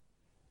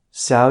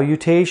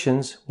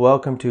Salutations!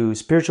 Welcome to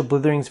Spiritual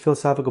Blitherings,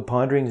 Philosophical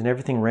Ponderings, and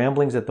Everything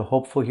Ramblings at the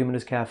Hopeful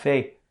Humanist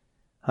Cafe.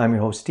 I'm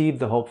your host, Steve,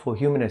 the Hopeful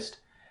Humanist.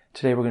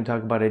 Today we're going to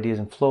talk about ideas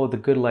and flow, the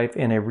good life,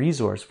 and a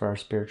resource for our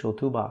spiritual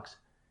toolbox.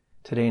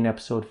 Today in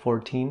episode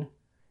 14,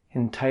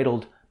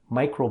 entitled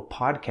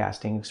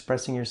Micro-Podcasting,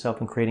 Expressing Yourself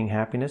and Creating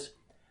Happiness,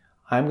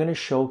 I'm going to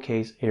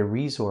showcase a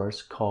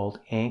resource called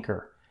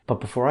Anchor.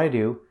 But before I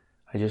do,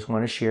 I just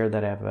want to share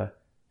that I have a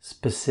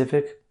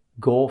specific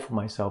goal for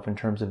myself in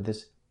terms of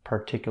this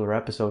particular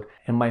episode,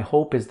 and my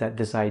hope is that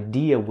this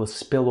idea will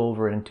spill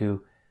over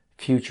into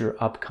future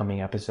upcoming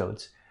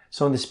episodes.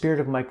 So in the spirit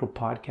of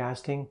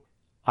micro-podcasting,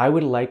 I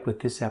would like with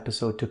this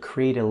episode to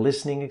create a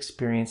listening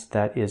experience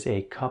that is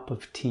a cup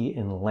of tea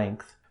in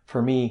length.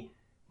 For me,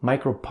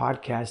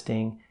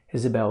 micro-podcasting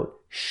is about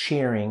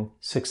sharing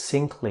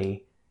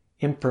succinctly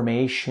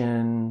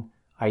information,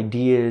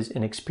 ideas,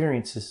 and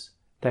experiences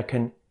that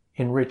can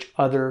enrich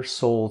other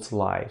souls'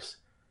 lives.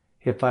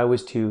 If I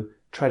was to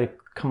try to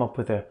come up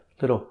with a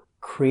little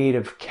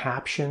creative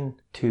caption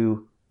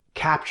to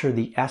capture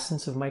the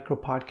essence of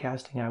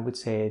micro-podcasting, I would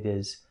say it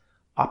is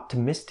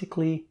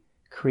optimistically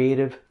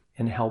creative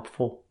and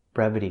helpful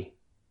brevity.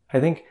 I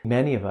think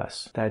many of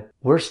us that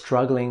we're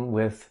struggling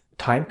with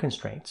time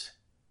constraints,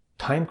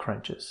 time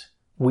crunches.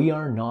 We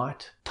are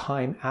not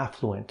time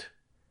affluent.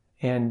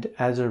 And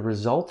as a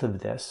result of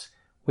this,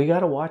 we got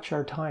to watch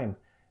our time.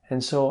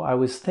 And so I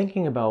was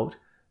thinking about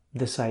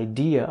this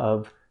idea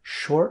of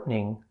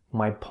shortening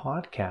my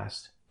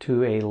podcast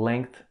to a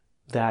length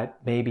that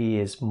maybe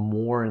is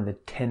more in the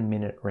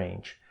 10-minute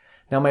range.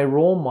 Now, my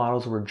role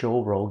models were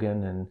Joe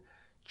Rogan and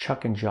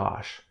Chuck and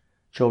Josh.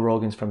 Joe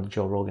Rogan's from the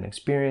Joe Rogan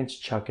Experience.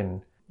 Chuck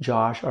and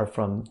Josh are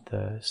from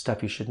the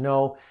Stuff You Should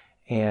Know.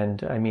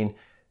 And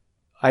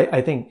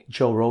I think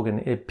Joe Rogan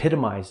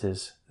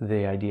epitomizes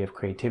the idea of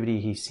creativity.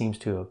 He seems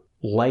to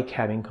like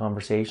having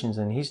conversations,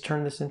 and he's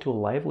turned this into a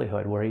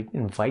livelihood where he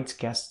invites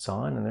guests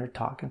on and they're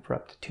talking for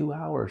up to 2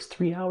 hours,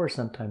 3 hours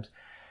sometimes.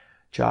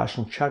 Josh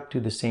and Chuck do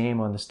the same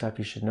on the Stuff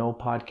You Should Know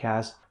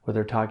podcast, where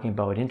they're talking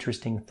about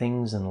interesting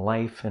things in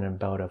life in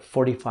about a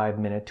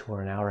 45-minute to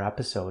an hour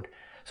episode.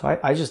 So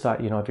I just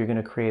thought, if you're going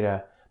to create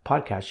a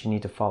podcast, you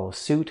need to follow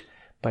suit,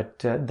 but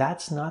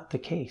that's not the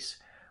case.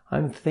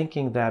 I'm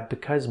thinking that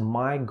because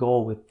my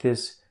goal with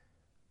this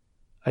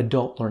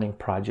adult learning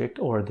project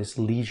or this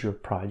leisure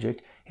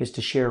project is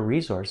to share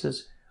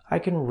resources, I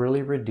can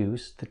really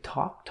reduce the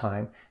talk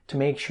time to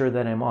make sure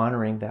that I'm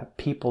honoring that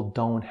people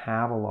don't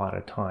have a lot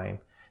of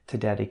time to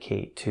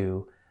dedicate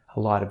to a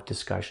lot of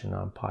discussion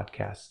on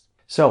podcasts.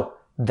 So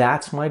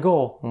that's my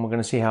goal, and we're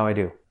going to see how I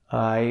do.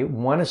 I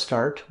want to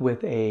start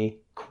with a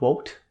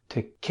quote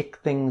to kick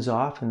things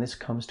off, and this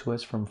comes to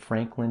us from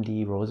Franklin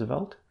D.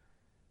 Roosevelt.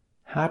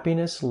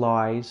 Happiness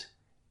lies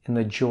in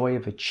the joy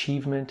of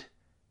achievement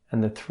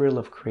and the thrill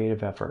of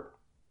creative effort.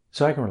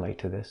 So I can relate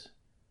to this.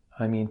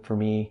 For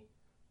me,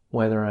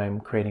 whether I'm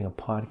creating a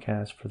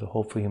podcast for the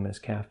Hopeful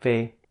Humanist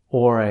Cafe,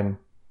 or I'm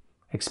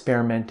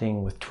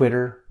experimenting with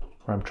Twitter,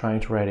 or I'm trying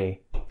to write a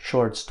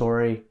short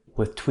story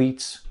with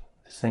tweets,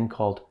 this thing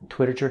called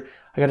Twitterture,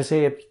 I gotta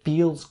say it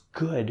feels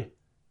good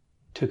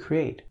to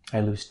create. I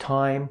lose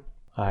time,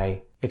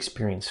 I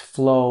experience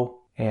flow,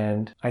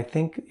 and I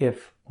think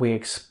if we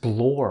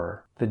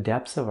explore the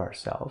depths of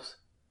ourselves,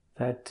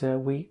 that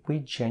we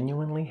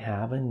genuinely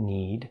have a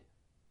need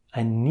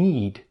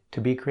to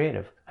be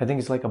creative. I think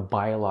it's like a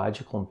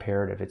biological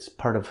imperative. It's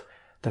part of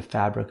the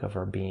fabric of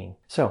our being.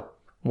 So,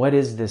 what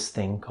is this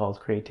thing called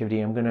creativity?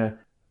 I'm going to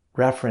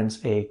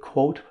reference a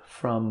quote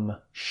from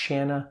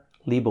Shanna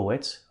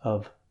Leibowitz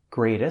of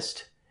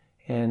Greatist,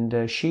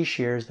 and she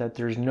shares that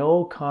there's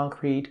no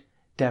concrete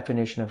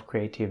definition of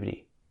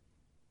creativity,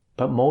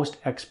 but most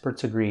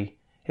experts agree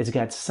it's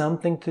got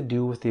something to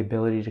do with the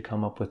ability to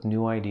come up with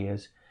new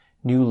ideas,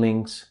 new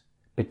links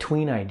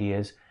between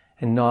ideas,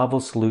 and novel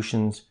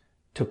solutions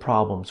to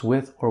problems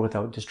with or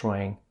without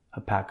destroying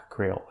a pack of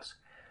Crayolas.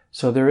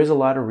 So there is a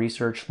lot of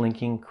research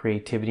linking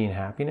creativity and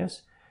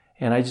happiness,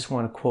 and I just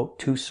want to quote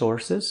two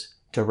sources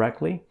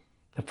directly.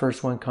 The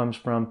first one comes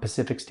from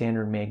Pacific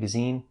Standard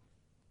Magazine.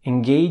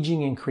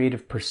 Engaging in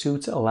creative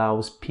pursuits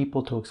allows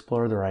people to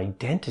explore their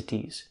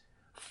identities,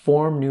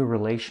 form new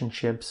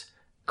relationships,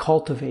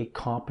 cultivate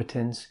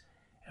competence,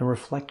 and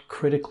reflect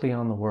critically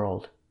on the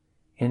world.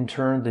 In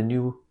turn, the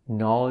new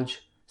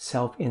knowledge,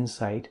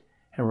 self-insight,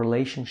 and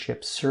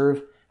relationships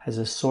serve as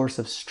a source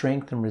of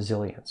strength and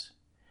resilience.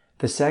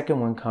 The second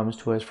one comes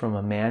to us from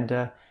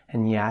Amanda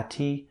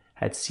Anyati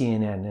at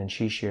CNN, and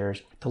she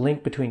shares, the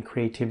link between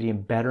creativity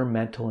and better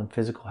mental and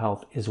physical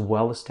health is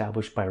well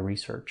established by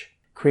research.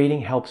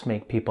 Creating helps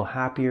make people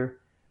happier,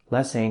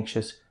 less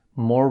anxious,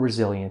 more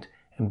resilient,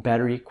 and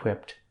better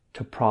equipped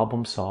to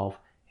problem solve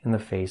in the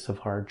face of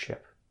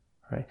hardship.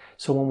 Right?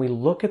 So when we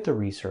look at the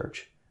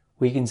research,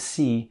 we can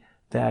see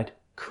that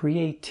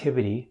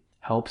creativity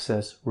helps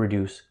us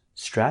reduce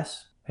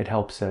stress. It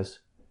helps us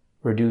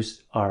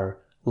reduce our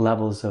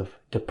levels of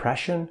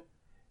depression.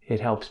 It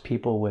helps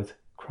people with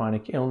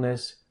chronic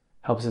illness,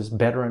 helps us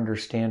better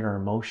understand our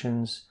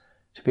emotions,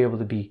 to be able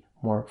to be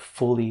more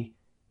fully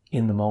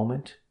in the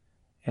moment.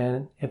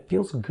 And it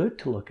feels good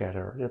to look at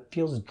her. It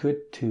feels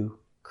good to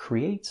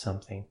create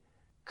something.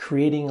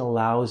 Creating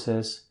allows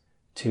us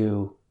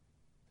to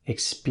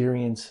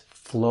experience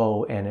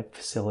flow, and it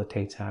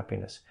facilitates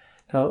happiness.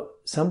 Now,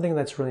 something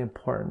that's really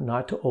important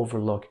not to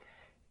overlook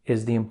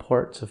is the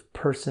importance of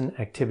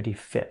person-activity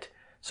fit.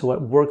 So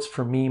what works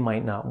for me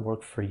might not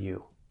work for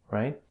you,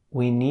 right?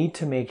 We need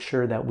to make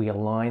sure that we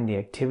align the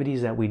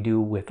activities that we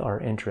do with our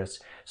interests.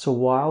 So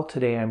while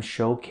today I'm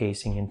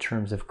showcasing in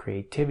terms of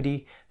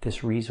creativity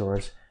this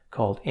resource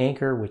called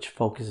Anchor, which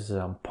focuses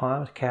on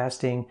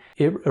podcasting,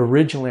 it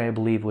originally, I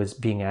believe, was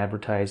being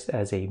advertised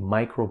as a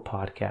micro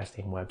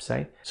podcasting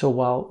website. So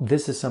while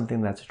this is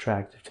something that's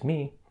attractive to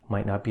me,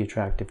 might not be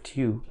attractive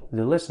to you,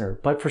 the listener,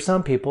 but for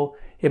some people,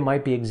 it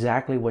might be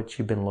exactly what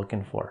you've been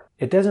looking for.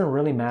 It doesn't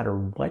really matter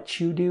what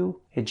you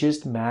do. It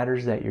just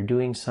matters that you're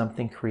doing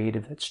something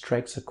creative that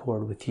strikes a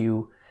chord with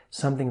you,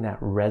 something that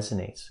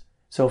resonates.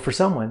 So for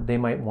someone, they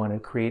might want to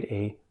create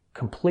a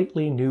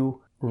completely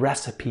new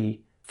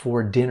recipe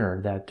for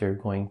dinner that they're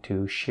going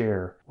to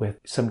share with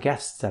some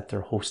guests that they're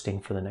hosting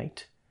for the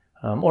night.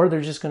 Or they're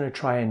just going to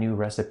try a new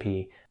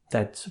recipe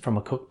that's from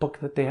a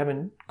cookbook that they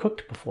haven't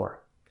cooked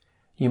before.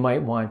 You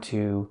might want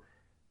to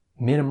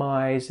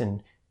minimize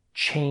and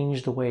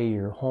change the way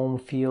your home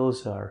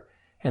feels,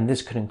 and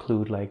this could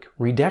include like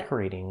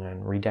redecorating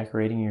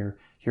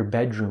your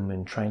bedroom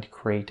and trying to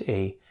create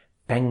a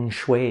feng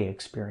shui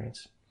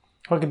experience.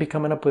 Or it could be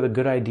coming up with a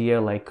good idea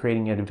like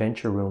creating an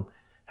adventure room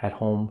at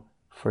home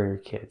for your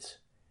kids.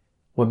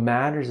 What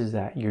matters is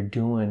that you're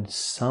doing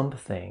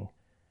something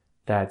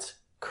that's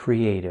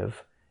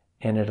creative,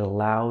 and it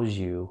allows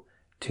you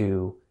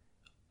to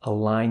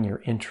align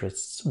your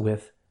interests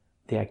with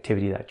the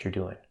activity that you're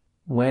doing.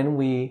 When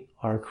we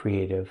are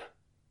creative,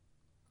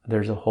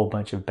 there's a whole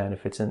bunch of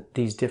benefits, and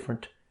these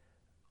different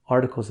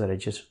articles that I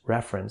just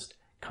referenced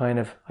kind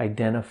of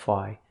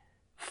identify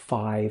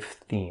 5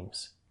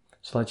 themes.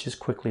 So let's just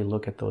quickly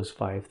look at those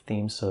 5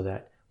 themes so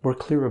that we're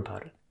clear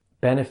about it.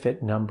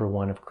 Benefit number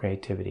 1 of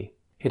creativity.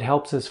 It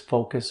helps us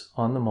focus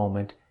on the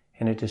moment,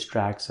 and it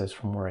distracts us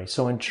from worry.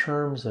 So in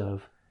terms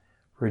of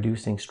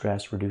reducing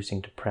stress,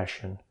 reducing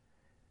depression,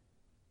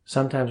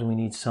 sometimes we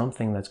need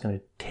something that's going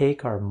to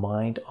take our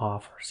mind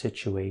off our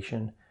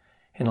situation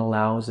and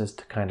allows us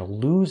to kind of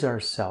lose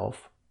ourselves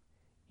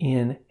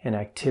in an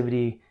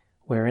activity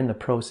where in the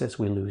process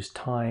we lose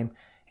time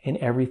and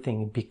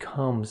everything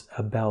becomes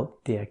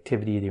about the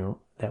activity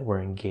that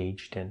we're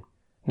engaged in.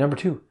 Number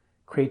 2,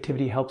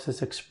 creativity helps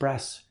us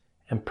express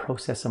and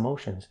process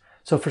emotions.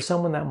 So for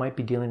someone that might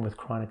be dealing with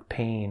chronic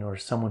pain or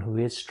someone who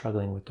is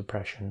struggling with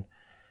depression,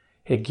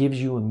 it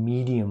gives you a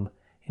medium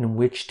in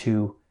which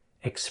to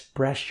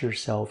express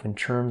yourself in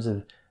terms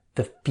of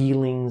the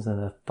feelings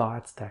and the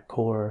thoughts that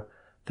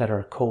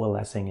are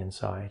coalescing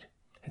inside.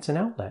 It's an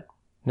outlet.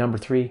 Number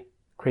 3,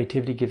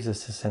 creativity gives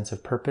us a sense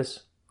of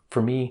purpose.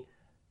 For me,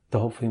 the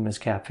Hopeful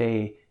Humanist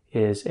Cafe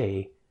is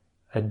a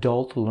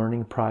adult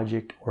learning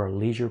project or a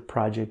leisure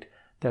project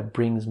that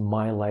brings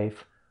my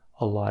life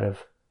a lot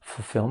of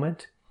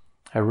fulfillment.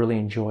 I really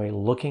enjoy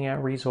looking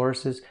at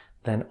resources,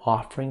 then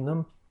offering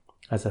them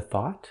as a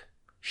thought,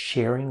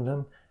 sharing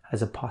them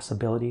as a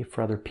possibility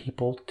for other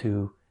people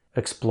to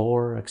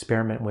explore,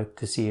 experiment with,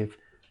 to see if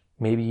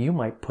maybe you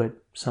might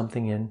put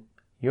something in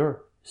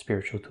your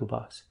spiritual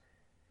toolbox.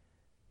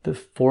 The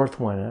 4th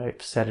one,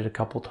 I've said it a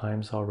couple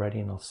times already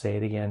and I'll say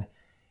it again,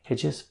 it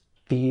just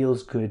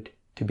feels good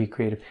to be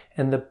creative.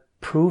 And the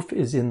proof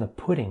is in the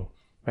pudding,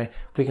 right?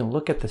 We can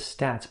look at the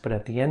stats, but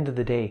at the end of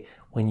the day,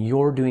 when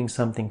you're doing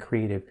something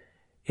creative,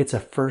 it's a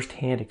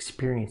first-hand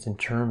experience in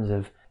terms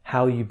of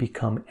how you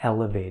become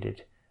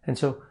elevated. And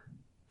so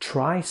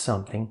try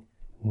something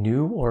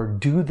new or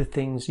do the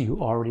things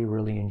you already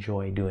really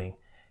enjoy doing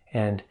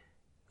and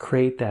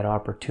create that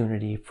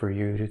opportunity for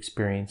you to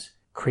experience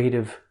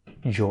creative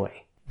joy.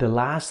 The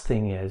last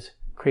thing is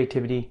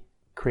creativity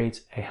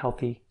creates a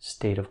healthy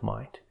state of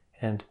mind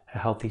and a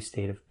healthy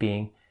state of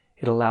being.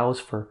 It allows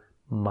for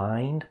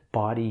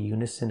mind-body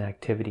unison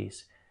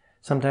activities.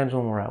 Sometimes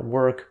when we're at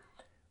work,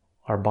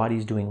 our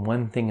body's doing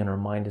one thing and our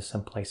mind is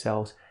someplace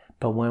else.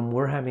 But when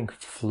we're having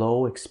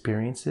flow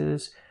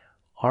experiences,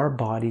 our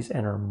bodies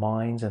and our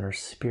minds and our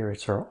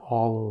spirits are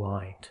all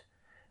aligned.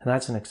 And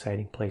that's an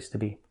exciting place to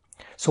be.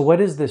 So what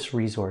is this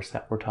resource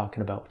that we're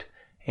talking about,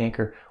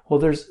 Anchor? Well,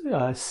 there's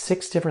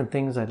 6 different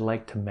things I'd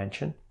like to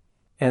mention.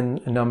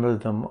 And a number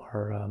of them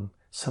are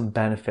some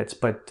benefits.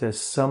 But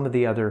some of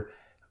the other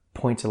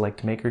points I'd like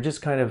to make are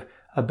just kind of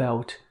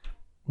about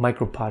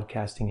micro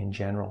podcasting in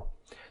general.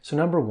 So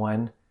number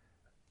 1,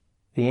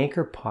 the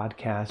Anchor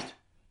podcast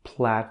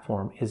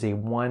platform is a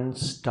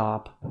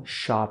one-stop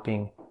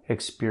shopping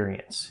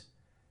experience.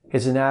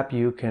 It's an app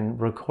you can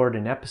record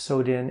an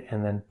episode in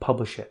and then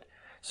publish it.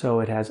 So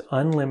it has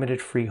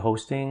unlimited free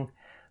hosting.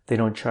 They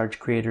don't charge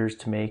creators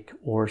to make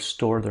or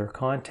store their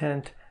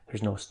content.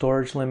 There's no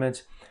storage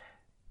limits.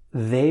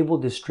 They will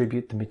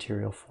distribute the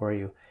material for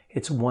you.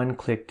 It's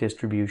one-click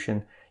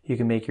distribution. You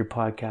can make your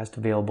podcast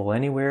available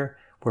anywhere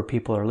where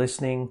people are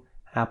listening,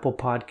 Apple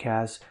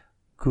Podcasts,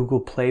 Google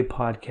Play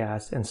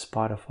Podcasts, and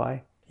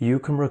Spotify. you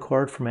can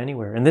record from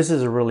anywhere. And this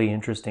is a really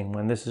interesting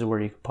one. This is where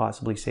you could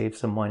possibly save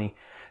some money.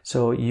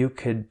 So you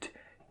could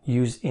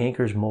use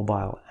Anchor's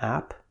mobile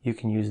app, you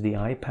can use the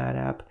iPad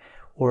app,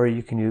 or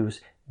you can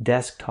use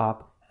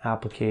desktop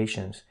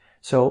applications.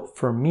 So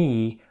for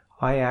me,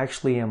 I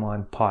actually am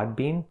on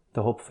Podbean.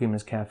 The Hopeful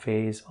Humanist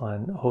Cafe is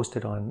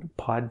hosted on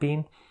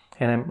Podbean,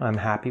 and I'm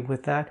happy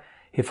with that.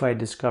 If I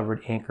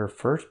discovered Anchor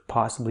first,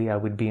 possibly I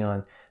would be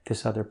on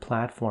this other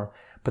platform.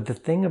 But the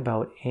thing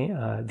about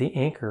the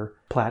Anchor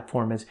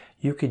platform is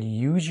you could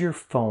use your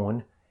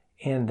phone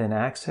and then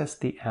access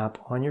the app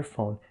on your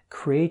phone,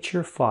 create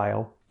your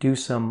file, do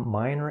some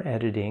minor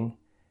editing,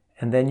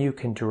 and then you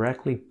can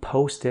directly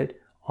post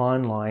it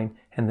online,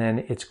 and then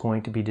it's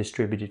going to be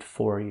distributed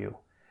for you.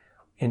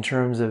 In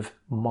terms of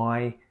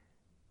my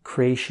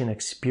creation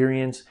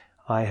experience,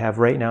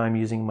 I'm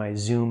using my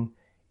Zoom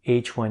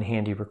H1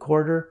 handy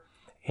recorder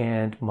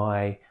and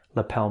my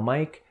lapel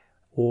mic,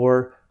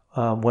 or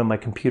when my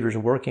computer's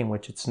working,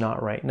 which it's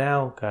not right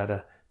now,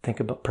 gotta think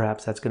about,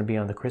 perhaps that's going to be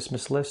on the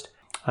Christmas list.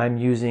 I'm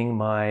using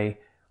my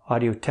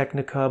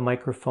Audio-Technica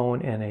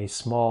microphone and a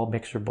small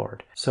mixer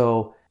board.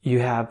 So you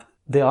have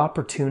the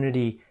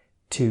opportunity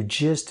to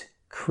just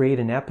create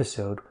an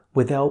episode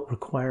without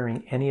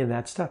requiring any of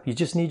that stuff. You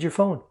just need your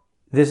phone.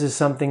 This is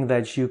something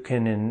that you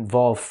can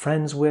involve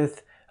friends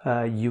with.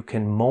 You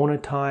can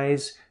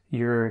monetize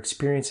your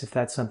experience if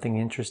that's something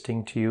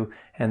interesting to you,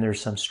 and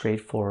there's some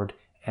straightforward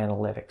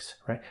analytics,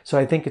 right? So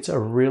I think it's a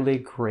really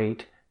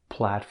great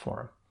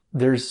platform.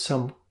 There's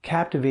some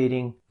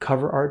captivating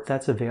cover art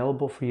that's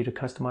available for you to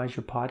customize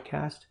your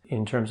podcast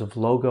in terms of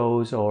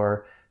logos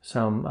or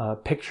some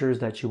pictures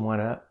that you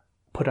want to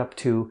put up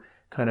to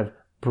kind of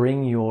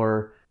bring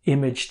your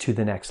image to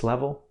the next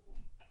level.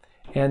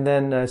 And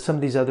then some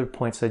of these other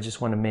points I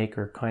just want to make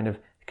are kind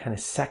of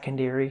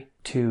secondary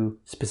to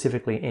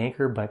specifically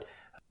Anchor, but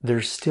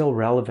they're still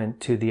relevant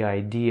to the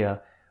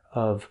idea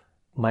of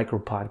micro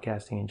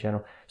podcasting in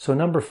general. So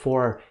number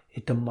 4,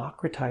 it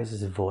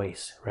democratizes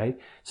voice, right?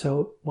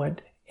 So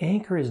what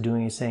Anchor is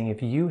doing is saying,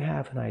 if you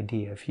have an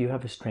idea, if you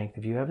have a strength,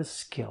 if you have a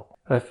skill,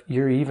 if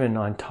you're even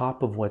on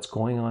top of what's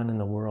going on in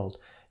the world,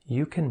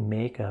 you can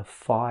make a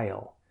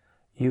file,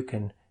 you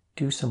can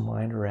do some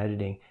minor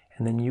editing,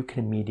 and then you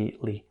can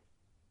immediately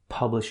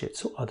publish it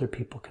so other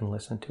people can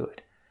listen to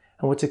it.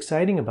 And what's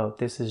exciting about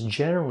this is,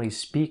 generally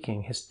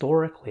speaking,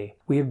 historically,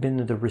 we have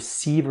been the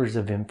receivers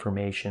of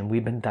information.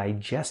 We've been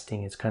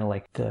digesting. It's kind of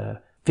like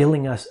the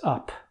filling us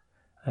up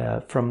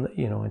from,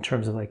 in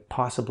terms of like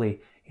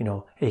possibly,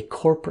 a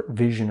corporate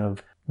vision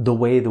of the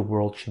way the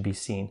world should be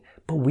seen.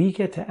 But we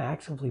get to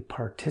actively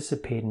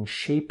participate in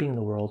shaping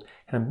the world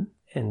and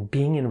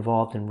being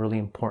involved in really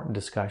important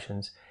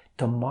discussions,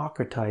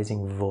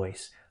 democratizing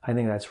voice. I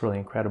think that's really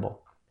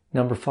incredible.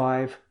 Number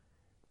 5,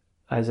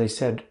 as I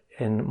said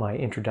in my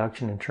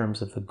introduction, in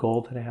terms of the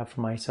goal that I have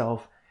for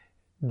myself,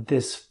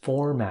 this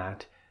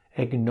format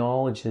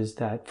acknowledges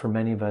that for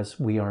many of us,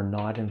 we are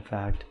not, in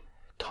fact,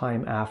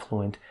 time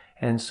affluent.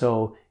 And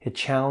so it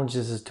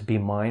challenges us to be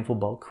mindful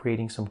about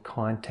creating some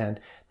content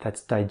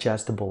that's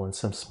digestible in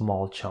some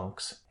small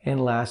chunks.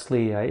 And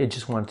lastly, I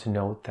just wanted to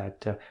note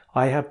that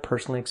I have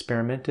personally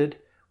experimented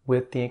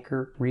with the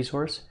Anchor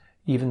resource,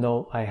 even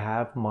though I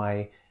have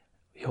my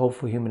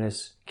Hopeful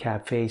Humanist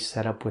Cafe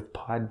set up with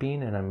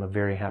Podbean, and I'm a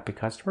very happy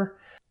customer.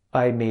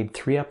 I made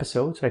 3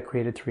 episodes. I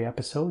created 3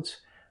 episodes.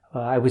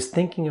 I was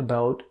thinking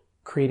about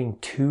creating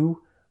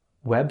 2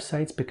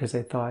 websites because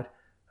I thought,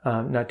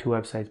 not 2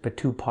 websites, but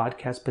 2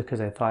 podcasts,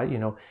 because I thought,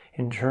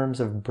 in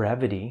terms of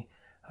brevity,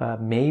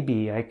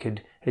 maybe I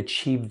could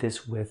achieve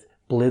this with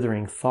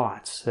Blithering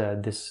Thoughts,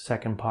 this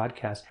second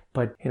podcast.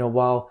 But,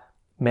 while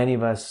many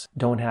of us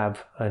don't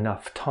have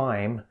enough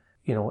time,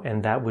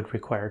 and that would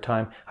require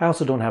time, I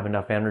also don't have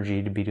enough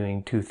energy to be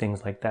doing 2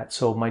 things like that.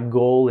 So my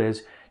goal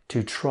is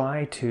to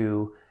try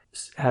to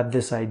have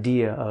this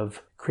idea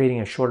of creating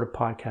a shorter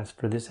podcast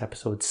for this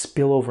episode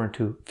spill over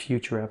into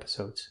future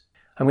episodes.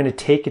 I'm going to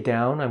take it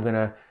down. I'm going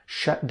to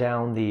shut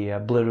down the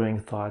Blithering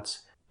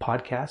Thoughts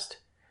podcast.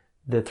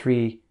 The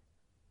 3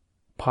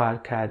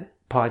 podcast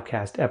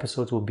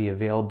episodes will be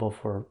available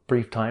for a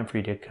brief time for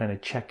you to kind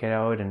of check it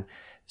out and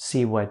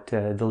see what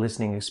the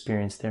listening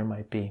experience there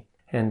might be.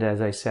 And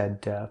as I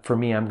said, for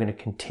me, I'm going to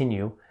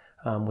continue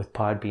with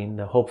Podbean.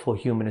 The Hopeful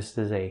Humanist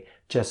is a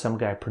Just Some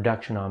Guy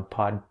production on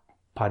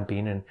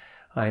Podbean, and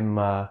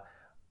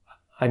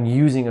I'm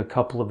using a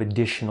couple of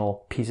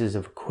additional pieces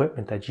of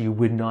equipment that you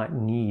would not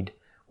need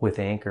with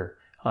Anchor,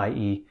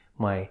 i.e.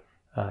 my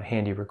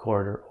handy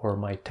recorder or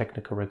my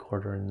Technica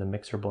recorder and the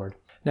mixer board.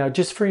 Now,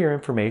 just for your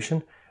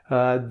information,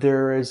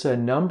 there is a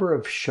number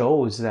of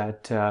shows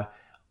that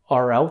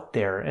are out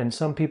there, and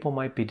some people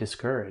might be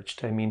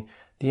discouraged. I mean,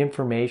 the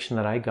information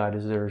that I got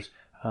is there's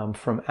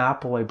from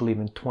Apple, I believe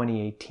in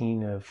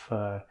 2018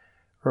 of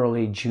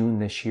early June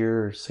this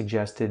year,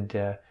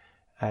 suggested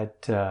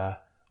at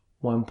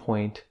one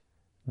point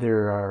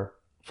there are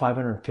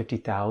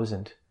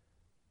 550,000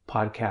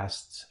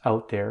 podcasts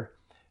out there.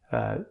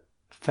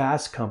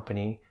 Fast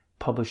Company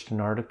published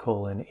an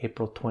article on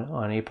April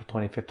 25th,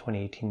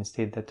 2018, and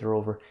stated that there are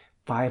over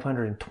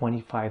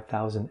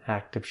 525,000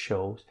 active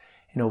shows,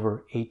 and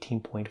over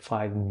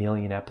 18.5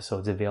 million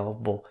episodes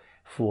available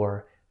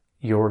for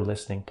your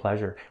listening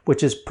pleasure,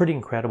 which is pretty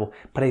incredible.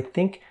 But I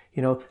think,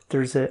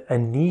 there's a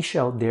niche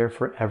out there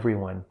for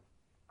everyone.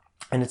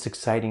 And it's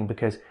exciting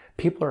because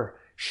people are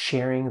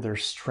sharing their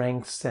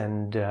strengths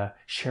and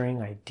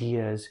sharing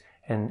ideas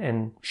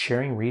and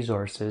sharing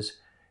resources,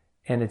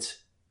 and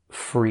it's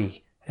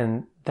free.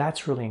 And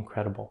that's really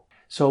incredible.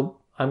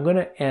 So I'm going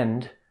to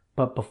end,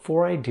 but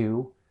before I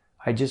do,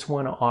 I just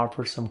want to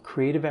offer some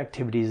creative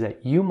activities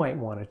that you might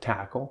want to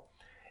tackle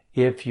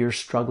if you're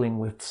struggling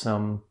with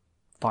some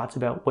thoughts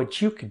about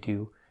what you could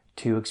do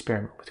to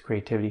experiment with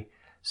creativity.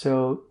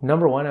 So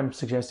number one, I'm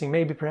suggesting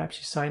maybe perhaps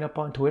you sign up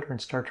on Twitter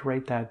and start to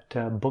write that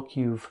book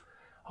you've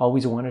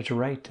always wanted to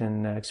write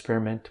and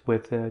experiment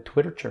with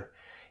Twitterture.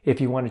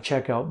 If you want to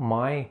check out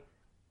my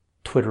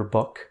Twitter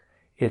book,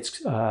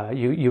 it's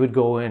you would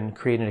go and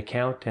create an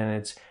account, and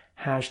it's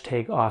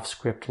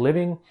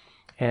 #OffScriptLiving.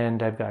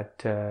 And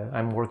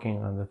I'm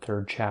working on the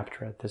 3rd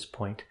chapter at this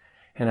point.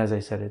 And as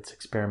I said, it's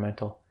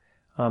experimental.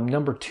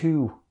 Number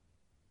two,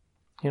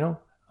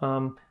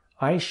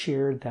 I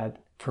shared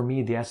that for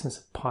me, the essence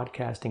of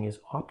podcasting is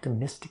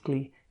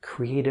optimistically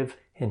creative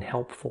and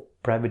helpful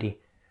brevity.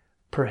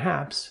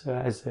 Perhaps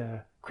as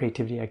a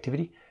creativity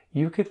activity,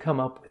 you could come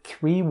up with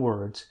 3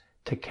 words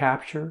to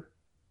capture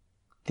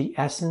the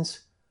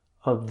essence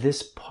of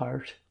this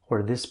part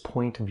or this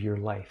point of your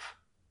life.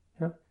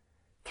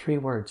 3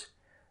 words.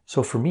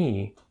 So for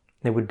me,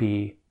 it would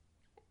be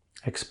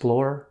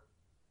explore,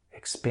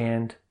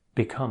 expand,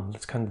 become.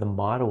 That's kind of the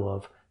motto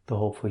of the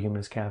Hopeful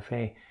Humanist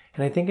Cafe.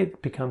 And I think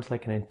it becomes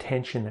like an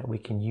intention that we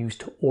can use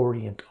to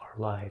orient our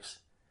lives.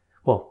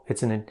 Well,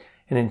 it's an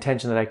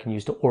intention that I can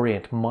use to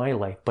orient my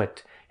life,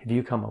 but if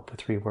you come up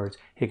with 3 words,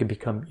 it could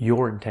become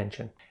your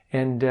intention.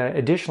 And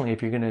additionally,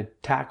 if you're going to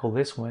tackle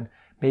this one,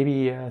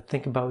 maybe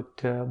think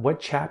about what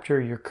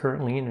chapter you're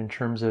currently in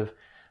terms of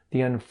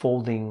the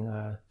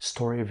unfolding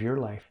story of your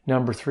life.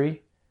 Number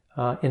 3,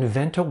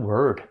 invent a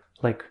word.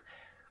 Like,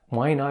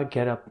 why not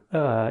get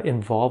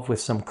involved with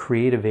some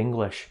creative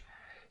English?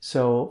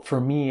 So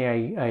for me,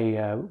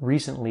 I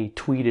recently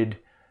tweeted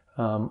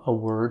a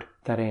word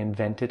that I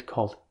invented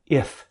called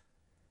ith,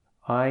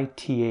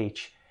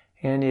 I-T-H.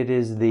 And it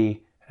is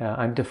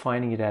I'm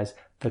defining it as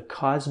the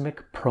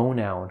cosmic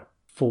pronoun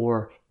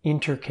for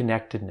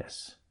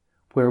interconnectedness,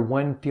 where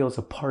one feels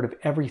a part of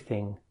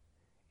everything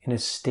in a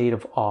state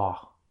of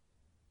awe,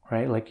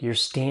 right? Like you're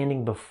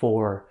standing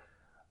before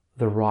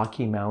the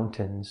Rocky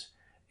Mountains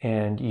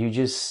and you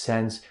just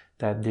sense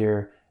that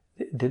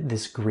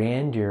this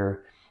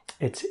grandeur,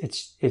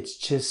 it's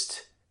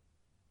just,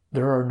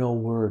 there are no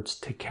words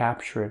to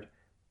capture it,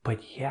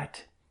 but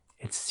yet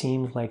it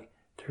seems like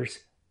there's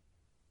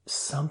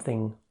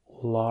something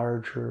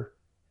larger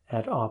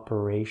at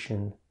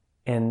operation.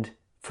 And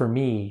for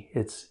me,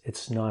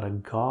 it's not a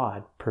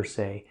God per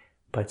se,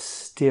 but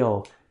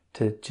still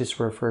to just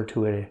refer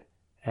to it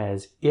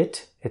as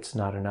it's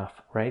not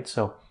enough, right?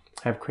 So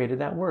I've created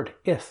that word,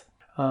 ith.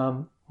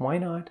 Why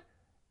not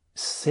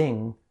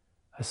sing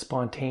a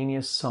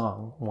spontaneous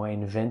song while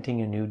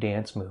inventing a new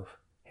dance move?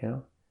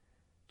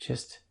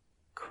 Just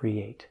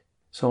create.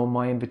 So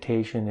my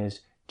invitation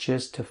is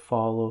just to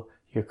follow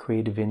your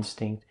creative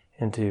instinct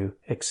and to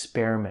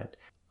experiment.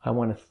 I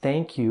want to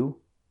thank you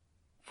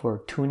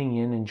for tuning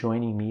in and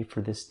joining me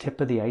for this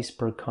tip of the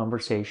iceberg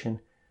conversation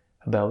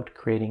about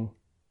creating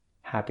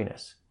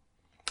happiness.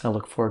 I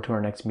look forward to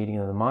our next meeting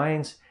of the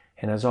minds.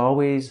 And as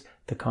always,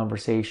 the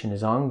conversation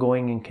is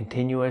ongoing and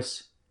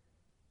continuous.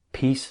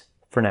 Peace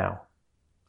for now.